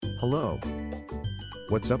Hello.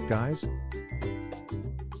 What's up, guys?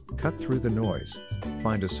 Cut through the noise.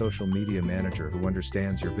 Find a social media manager who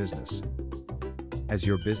understands your business. As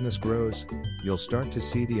your business grows, you'll start to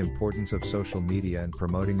see the importance of social media and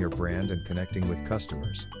promoting your brand and connecting with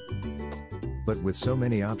customers. But with so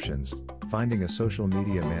many options, finding a social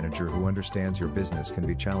media manager who understands your business can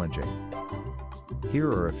be challenging. Here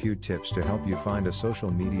are a few tips to help you find a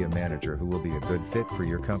social media manager who will be a good fit for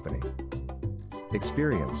your company.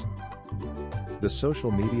 Experience. The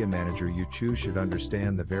social media manager you choose should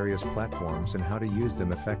understand the various platforms and how to use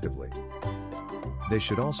them effectively. They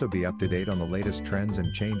should also be up to date on the latest trends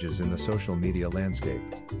and changes in the social media landscape.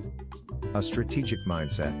 A strategic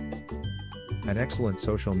mindset. An excellent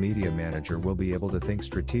social media manager will be able to think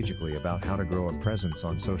strategically about how to grow a presence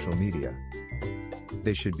on social media.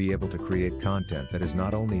 They should be able to create content that is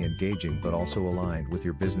not only engaging but also aligned with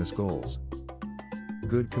your business goals.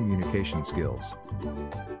 Good communication skills.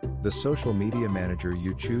 The social media manager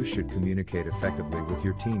you choose should communicate effectively with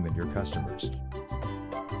your team and your customers.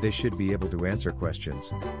 They should be able to answer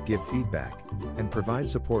questions, give feedback, and provide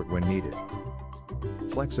support when needed.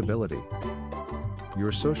 Flexibility.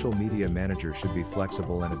 Your social media manager should be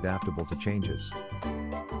flexible and adaptable to changes.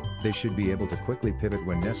 They should be able to quickly pivot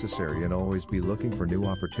when necessary and always be looking for new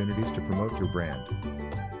opportunities to promote your brand.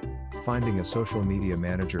 Finding a social media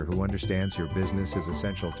manager who understands your business is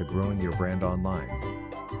essential to growing your brand online.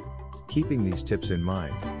 Keeping these tips in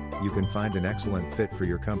mind, you can find an excellent fit for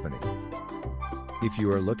your company. If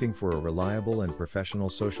you are looking for a reliable and professional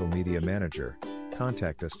social media manager,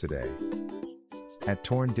 contact us today. At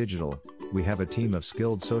Torn Digital, we have a team of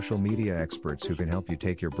skilled social media experts who can help you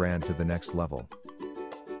take your brand to the next level.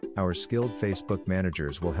 Our skilled Facebook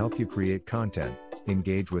managers will help you create content,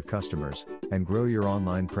 engage with customers, and grow your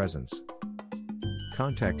online presence.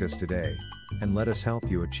 Contact us today, and let us help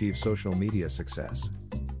you achieve social media success.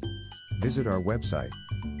 Visit our website,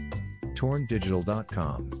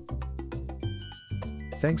 torndigital.com.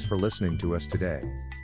 Thanks for listening to us today.